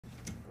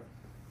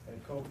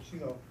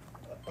Coach,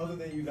 other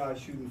than you guys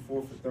shooting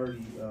 4 for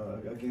 30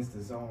 against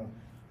the zone,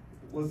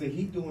 was the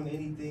Heat doing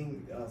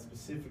anything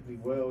specifically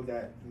well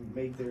that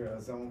made their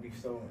zone be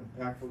so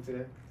impactful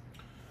today?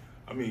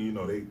 I mean,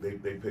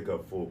 they pick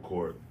up full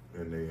court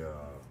and they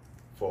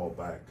fall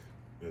back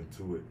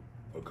into it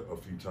a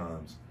few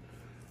times.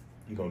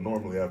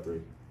 Normally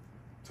after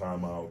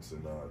timeouts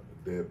and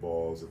dead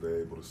balls, that they're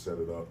able to set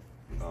it up,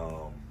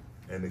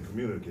 and they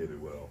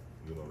communicated well.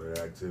 Their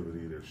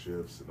activity, their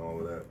shifts, and all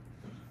of that.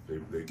 Their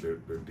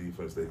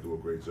defense, they do a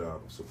great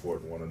job of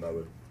supporting one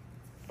another.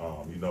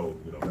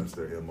 That's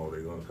their MO.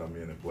 They're going to come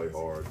in and play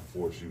hard,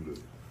 force you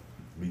to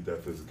meet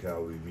that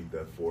physicality, meet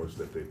that force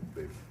that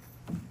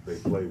they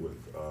play with.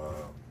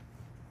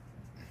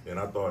 And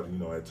I thought,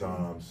 at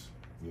times,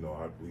 we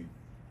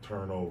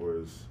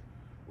turnovers,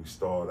 we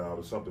stalled out.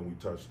 It's something we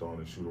touched on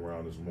in shoot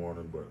around this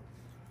morning, but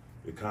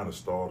it kind of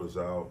stalled us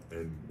out.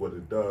 And what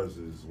it does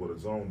is, what a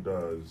zone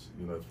does,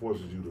 it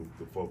forces you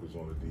to focus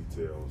on the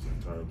details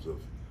in terms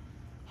of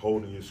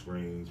holding your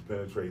screens,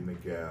 penetrating the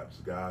gaps,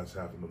 guys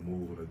having to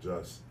move and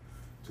adjust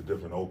to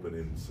different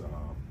openings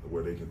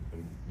where they can,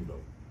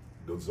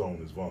 the zone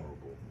is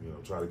vulnerable.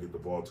 Try to get the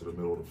ball to the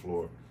middle of the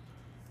floor.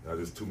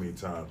 Just too many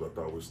times I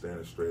thought we're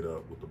standing straight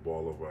up with the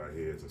ball over our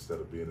heads instead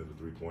of being in the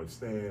three-point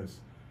stands,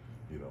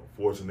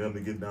 forcing them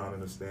to get down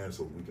in the stands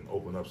so we can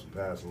open up some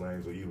passing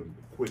lanes, or even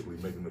quickly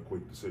making the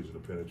quick decision to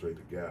penetrate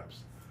the gaps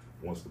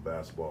once the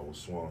basketball was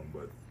swung.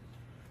 But,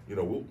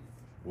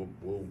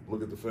 we'll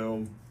look at the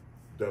film,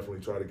 definitely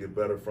try to get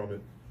better from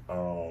it.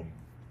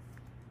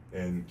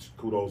 And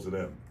kudos to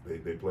them.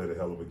 They played a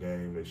hell of a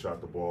game. They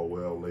shot the ball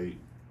well late,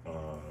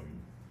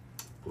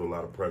 put a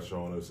lot of pressure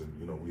on us,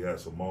 and we had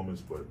some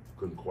moments, but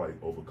couldn't quite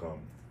overcome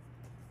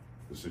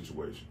the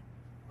situation.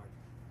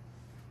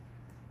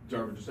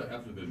 Darvin, just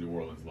after the New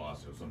Orleans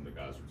loss, some of the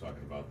guys were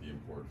talking about the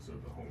importance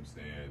of the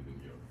homestand and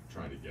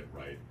trying to get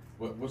right.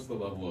 What's the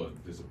level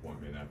of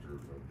disappointment after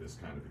this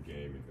kind of a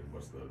game, and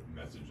what's the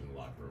message in the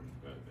locker room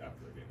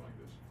after a game like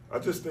this? I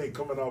just think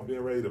coming out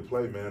being ready to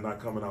play, man, not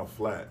coming out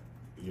flat.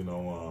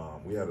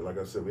 We had, like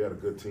I said, we had a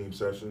good team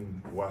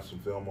session. Watched some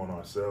film on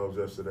ourselves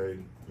yesterday.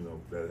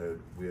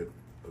 We had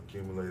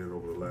accumulated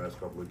over the last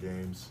couple of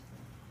games.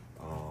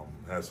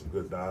 Had some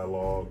good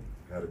dialogue.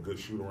 Had a good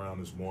shoot around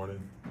this morning.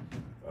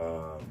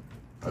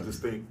 I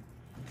just think,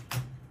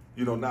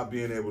 not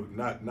being able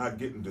to, not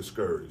getting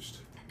discouraged.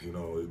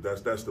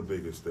 That's the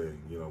biggest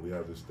thing. We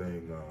have this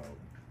thing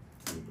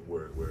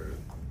where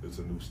it's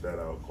a new stat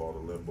out called a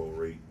limbo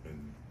rate,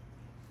 and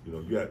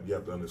you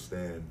have to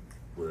understand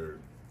where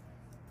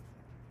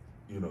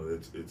you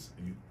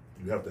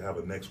have to have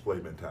a next play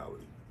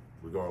mentality,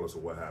 regardless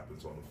of what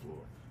happens on the floor.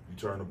 You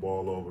turn the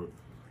ball over,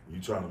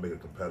 you're trying to make a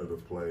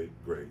competitive play,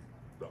 great.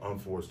 The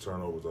unforced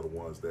turnovers are the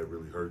ones that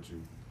really hurt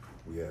you.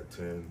 We had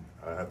 10.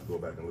 I have to go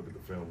back and look at the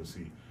film and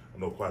see. I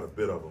know quite a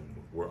bit of them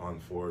were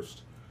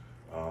unforced.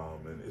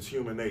 And it's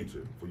human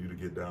nature for you to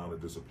get down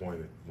and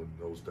disappointed when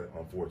those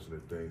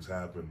unfortunate things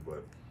happen.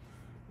 But,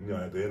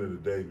 at the end of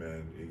the day,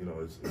 man,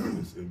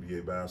 it's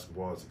NBA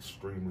basketball. It's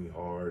extremely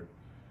hard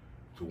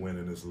to win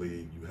in this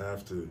league. You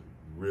have to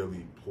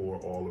really pour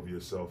all of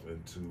yourself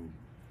into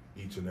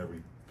each and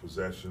every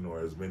possession, or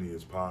as many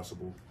as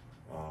possible.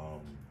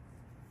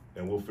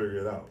 And we'll figure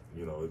it out.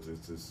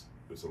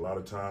 It's a lot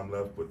of time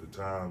left, but the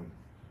time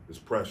is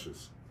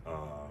precious.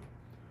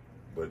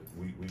 But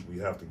we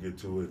have to get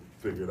to it,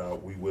 figure it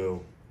out. We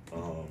will.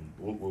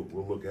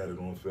 We'll look at it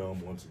on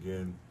film once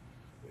again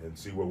and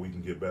see where we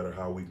can get better,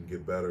 how we can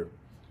get better,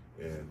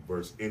 and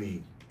versus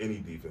any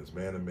defense,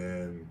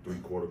 man-to-man,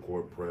 three-quarter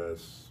court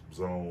press,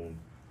 zone,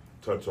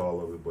 touch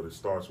all of it. But it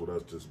starts with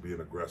us just being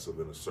aggressive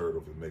and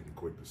assertive and making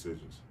quick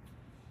decisions.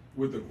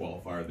 With the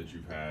qualifier that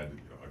you've had,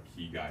 a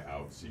key guy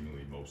out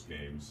seemingly most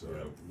games,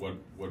 what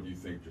do you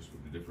think, just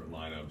with the different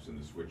lineups and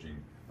the switching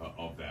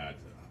of that,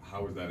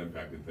 how has that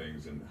impacted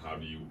things, and how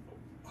are you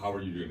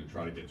going to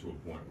try to get to a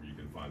point where you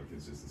can find a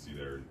consistency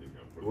there?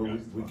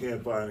 We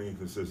can't find any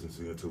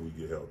consistency until we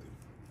get healthy.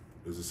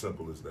 It's as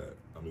simple as that.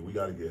 I mean, we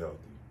got to get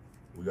healthy.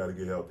 We got to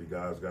get healthy.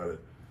 Guys got to,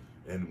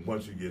 and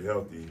once you get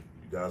healthy,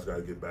 you guys got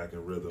to get back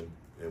in rhythm,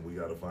 and we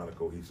got to find a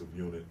cohesive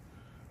unit.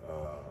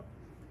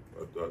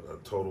 A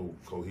total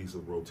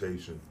cohesive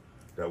rotation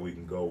that we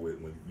can go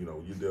with. When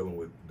you're dealing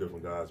with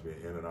different guys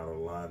being in and out of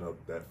the lineup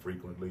that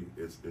frequently,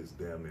 it's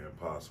damn near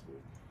impossible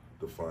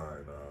to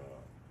find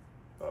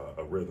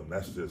a rhythm.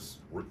 That's just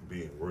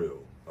being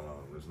real.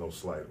 There's no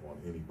slight on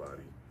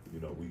anybody.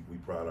 We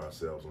pride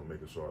ourselves on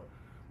making sure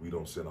we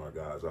don't send our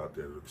guys out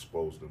there to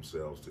expose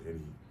themselves to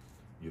any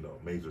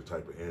major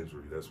type of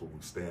injury. That's what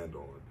we stand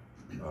on.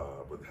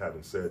 But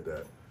having said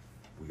that,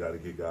 we got to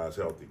get guys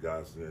healthy.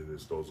 Guys,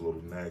 there's those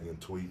little nagging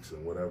tweaks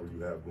and whatever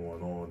you have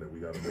going on that we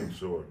got to make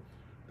sure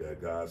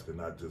that guys can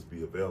not just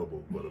be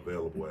available, but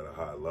available at a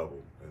high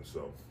level. And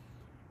so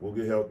we'll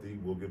get healthy.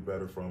 We'll get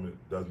better from it.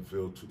 Doesn't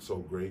feel so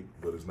great,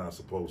 but it's not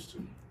supposed to.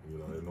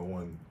 And no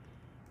one,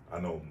 I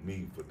know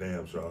me for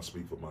damn sure, I'll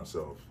speak for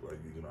myself. Like,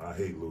 I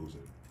hate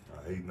losing.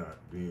 I hate not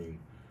being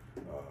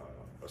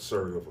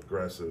assertive,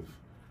 aggressive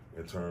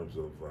in terms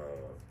of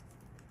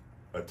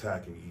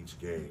attacking each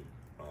game,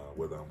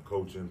 whether I'm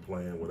coaching,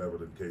 playing, whatever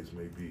the case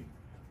may be.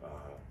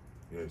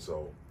 And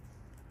so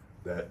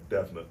that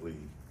definitely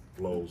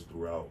flows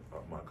throughout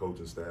my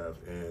coaching staff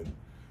and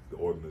the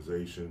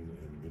organization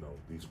and, you know,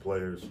 these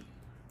players.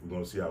 We're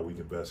going to see how we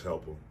can best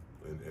help them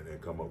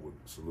and come up with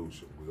a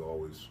solution. We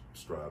always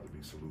strive to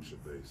be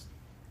solution-based.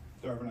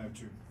 Darvin, I have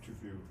two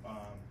for you.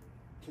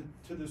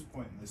 To this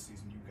point in this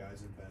season, you guys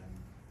have been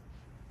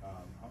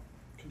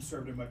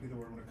conservative, might be the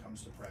word when it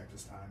comes to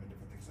practice time and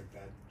different things like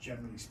that.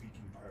 Generally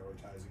speaking,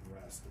 prioritizing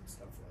rest and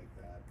stuff like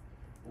that.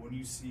 But when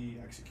you see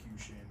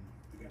execution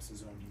against a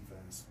zone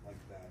defense like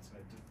that,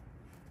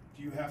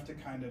 do you have to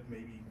kind of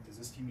does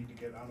this team need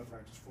to get on the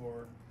practice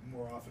floor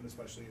more often,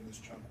 especially in this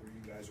chunk where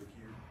you guys are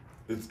here?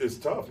 It's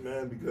tough,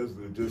 man, because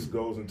it just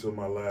goes into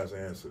my last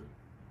answer.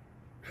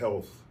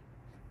 Health.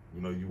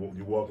 You know,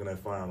 you walk in that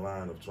fine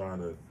line of trying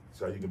to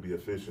see how you can be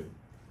efficient,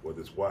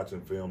 whether it's watching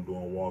film,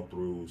 doing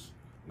walkthroughs,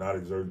 not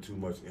exerting too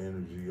much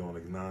energy on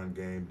a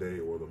non-game day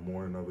or the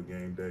morning of a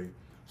game day,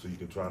 so you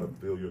can try to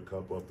fill your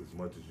cup up as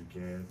much as you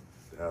can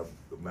to have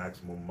the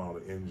maximum amount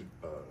of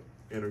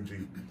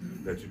energy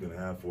that you can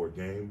have for a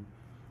game.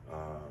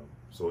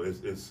 So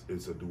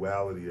it's a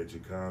duality that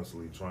you're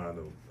constantly trying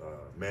to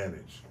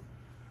manage.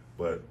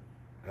 But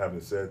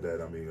having said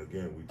that, I mean,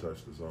 again, we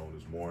touched the zone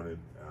this morning.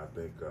 And I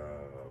think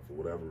for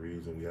whatever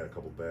reason, we had a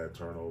couple bad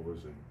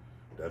turnovers, and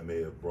that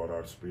may have brought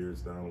our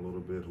spirits down a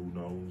little bit. Who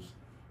knows?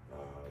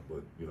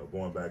 But, you know,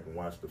 going back and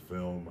watch the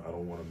film, I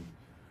don't want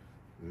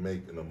to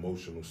make an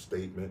emotional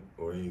statement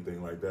or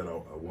anything like that.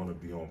 I want to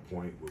be on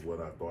point with what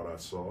I thought I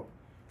saw.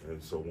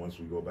 And so once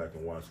we go back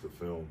and watch the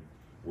film,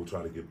 we'll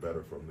try to get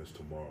better from this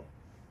tomorrow.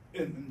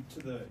 And to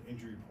the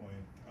injury point,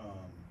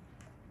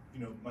 you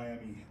know,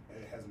 Miami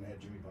hasn't had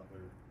Jimmy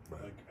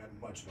Butler like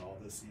much at all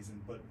this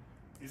season. But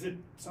is it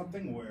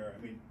something where,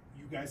 I mean,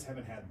 you guys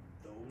haven't had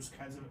those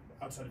kinds of,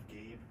 outside of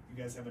Gabe, you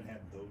guys haven't had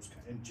those,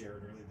 and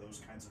Jared early,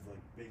 those kinds of like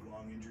big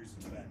long injuries?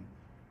 It's been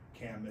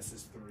Cam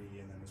misses 3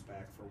 and then is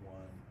back for 1.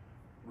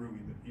 Rui,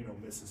 you know,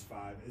 misses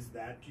 5. Is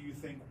that, do you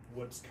think,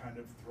 what's kind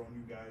of thrown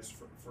you guys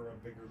for a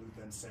bigger loop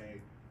than, say,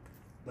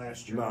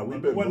 last year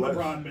when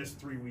LeBron missed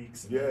 3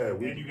 weeks and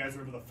you guys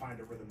were able to find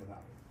a rhythm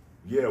without it?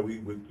 Yeah,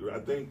 I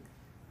think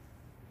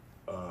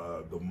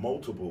the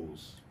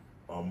multiples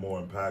are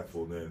more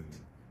impactful than,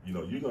 you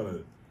know, you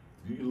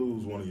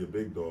lose one of your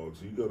big dogs,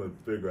 you're going to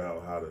figure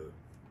out how to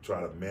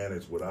try to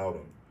manage without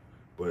them.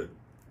 But,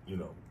 you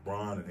know,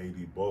 Bron and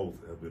AD both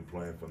have been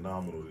playing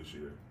phenomenal this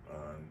year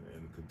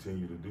and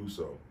continue to do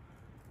so.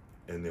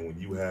 And then when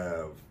you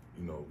have,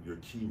 you know, your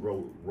key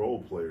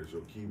role players,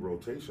 your key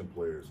rotation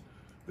players,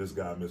 this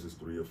guy misses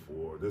 3 or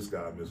 4, this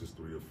guy misses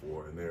 3 or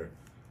 4, and they're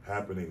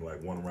happening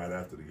like one right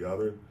after the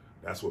other,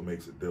 that's what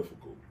makes it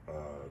difficult.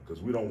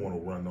 Because we don't want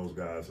to run those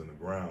guys in the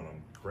ground.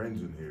 I'm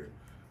cringing here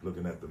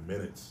looking at the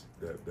minutes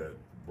that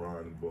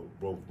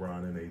both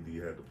Bron and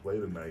AD had to play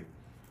tonight,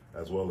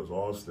 as well as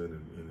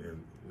Austin,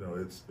 and you know,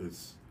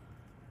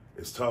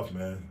 it's tough,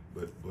 man.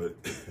 But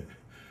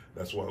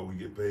that's why we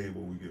get paid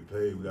what we get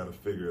paid. We got to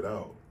figure it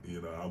out.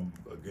 You know,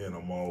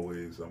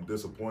 I'm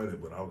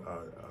disappointed, but I'll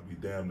be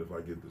damned if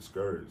I get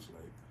discouraged.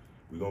 Like,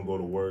 we're gonna go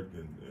to work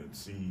and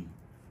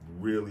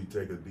really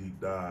take a deep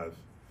dive,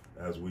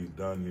 as we've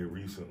done here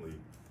recently,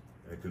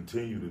 and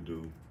continue to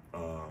do,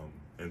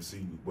 and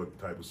see what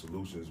type of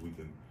solutions we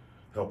can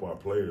help our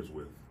players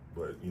with.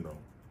 But, you know,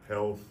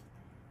 health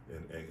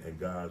and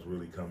guys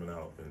really coming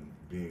out and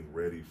being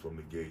ready from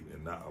the gate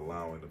and not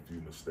allowing a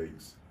few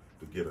mistakes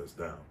to get us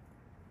down.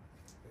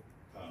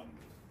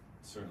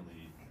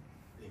 Certainly,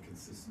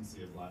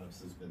 inconsistency of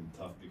lineups has been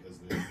tough because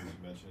of the injuries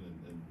you mentioned,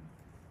 and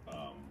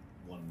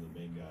one of the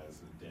main guys,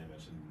 Dan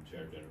mentioned,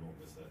 Jared Denner won't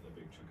miss that a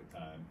big chunk of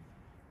time.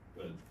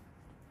 But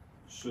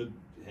should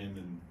him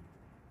and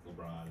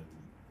LeBron and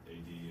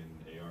AD and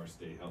AR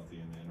stay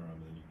healthy in the interim,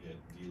 and then you get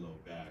D'Lo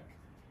back,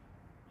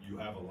 you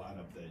have a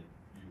lineup that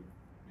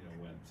you know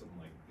went something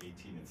like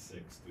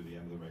 18-6 through the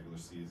end of the regular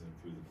season,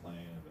 through the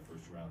play-in and the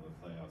first round of the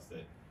playoffs,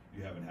 that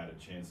you haven't had a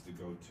chance to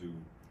go to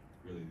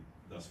really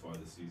thus far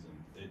this season.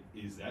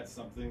 Is that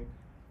something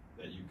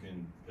that you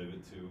can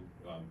pivot to?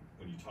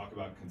 When you talk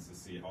about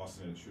consistency,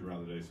 Austin and Shoot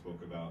Around the Day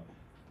spoke about,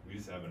 we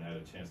just haven't had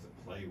a chance to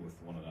play with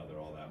one another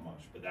all that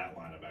much, but that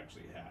lineup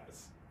actually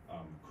has.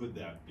 Could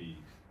that be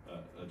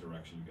a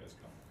direction you guys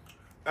go?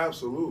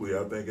 Absolutely.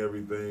 I think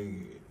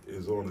everything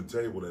is on the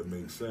table that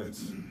makes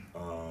sense.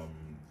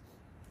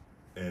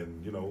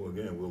 And, you know,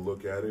 again, we'll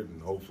look at it,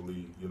 and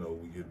hopefully, you know,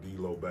 we get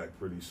D'Lo back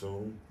pretty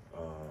soon.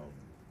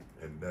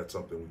 And that's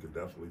something we could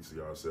definitely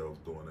see ourselves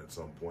doing at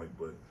some point.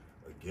 But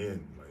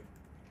again, like,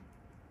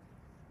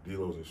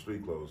 D'Lo's in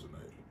street clothes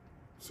tonight.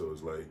 So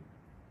it's like,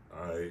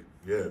 all right,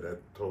 yeah, that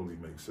totally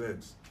makes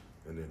sense.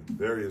 And then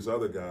various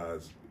other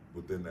guys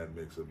within that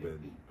mix have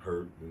been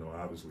hurt. You know,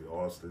 obviously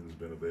Austin's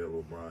been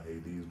available, Bron,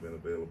 AD's been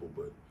available,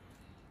 but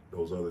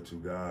those other 2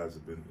 guys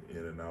have been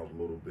in and out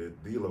a little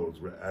bit. D'Lo's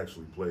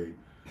actually played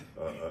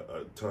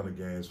a ton of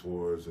games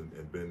for us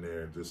and been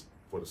there, and just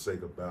for the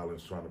sake of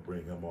balance, trying to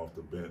bring him off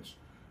the bench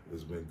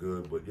has been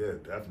good. But yeah,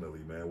 definitely,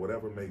 man,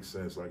 whatever makes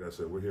sense. Like I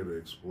said, we're here to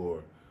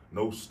explore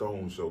no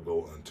stone shall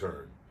go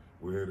unturned.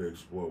 We're here to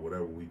explore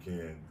whatever we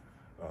can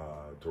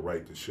to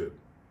right the ship.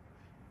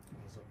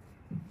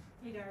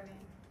 Hey, Darvin.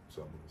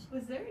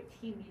 Was there a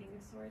team meeting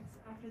of sorts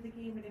after the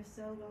game, and if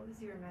so, what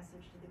was your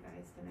message to the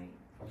guys tonight?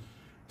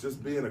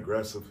 Just being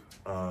aggressive,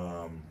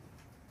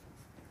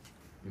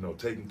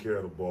 taking care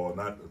of the ball,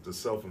 not the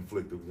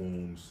self-inflicted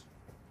wounds,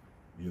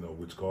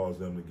 which caused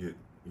them to get,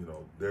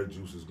 their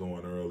juices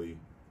going early.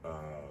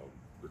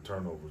 The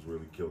turnovers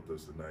really killed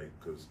us tonight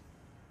because,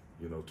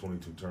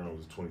 22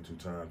 turnovers, 22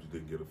 times you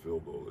didn't get a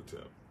field goal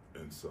attempt.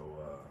 And so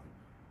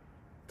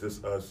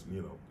just us,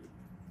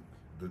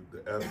 the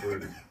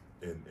effort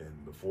and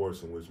the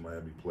force in which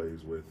Miami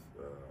plays with,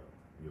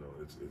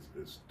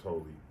 it's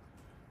totally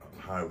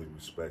highly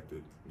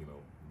respected,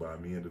 by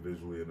me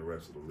individually and the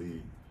rest of the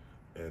league.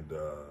 And,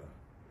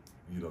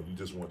 you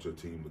just want your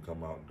team to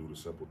come out and do the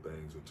simple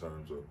things in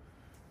terms of,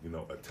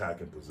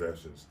 attacking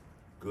possessions,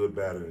 good,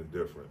 bad, and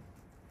indifferent.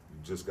 You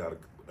just got to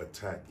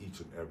attack each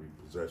and every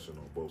possession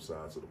on both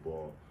sides of the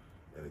ball.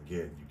 And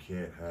again, you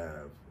can't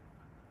have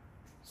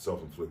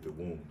self-inflicted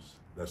wounds.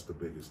 That's the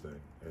biggest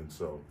thing. And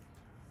so,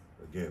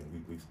 again,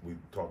 we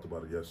talked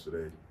about it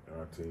yesterday in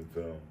our team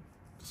film,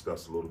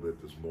 discussed a little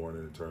bit this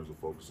morning in terms of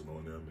focusing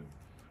on them, and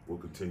we'll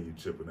continue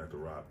chipping at the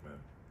rock, man.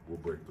 We'll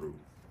break through.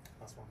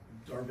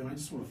 Darvin, I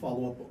just want to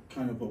follow up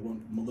kind of what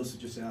Melissa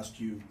just asked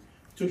you.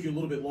 It took you a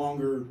little bit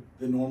longer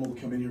than normal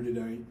to come in here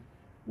today.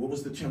 What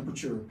was the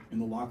temperature in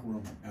the locker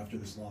room after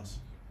this loss?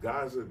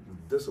 Guys are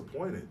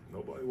disappointed.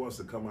 Nobody wants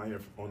to come out here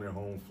on their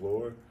home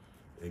floor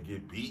and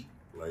get beat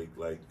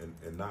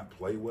and not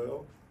play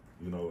well.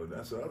 And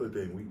that's the other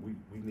thing.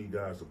 We need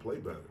guys to play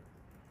better.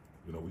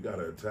 We got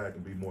to attack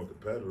and be more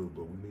competitive,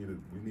 but we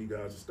need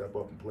guys to step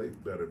up and play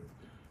better.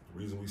 The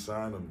reason we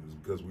signed them is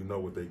because we know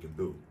what they can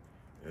do.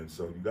 And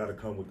so you got to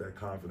come with that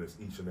confidence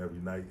each and every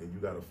night, and you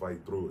got to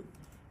fight through it.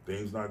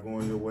 Things not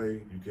going your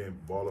way, you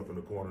can't ball up in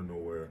the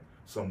corner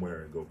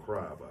somewhere and go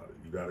cry about it.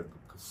 You got to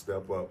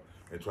step up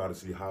and try to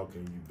see how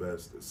can you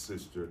best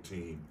assist your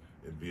team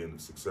in being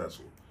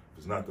successful. If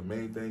it's not the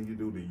main thing you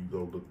do, then you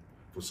go look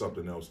for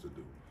something else to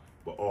do.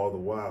 But all the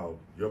while,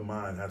 your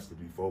mind has to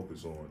be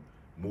focused on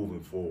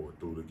moving forward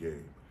through the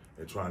game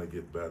and trying to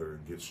get better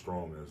and get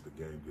stronger as the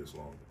game gets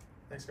longer.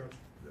 Thanks, Coach.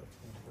 Yep.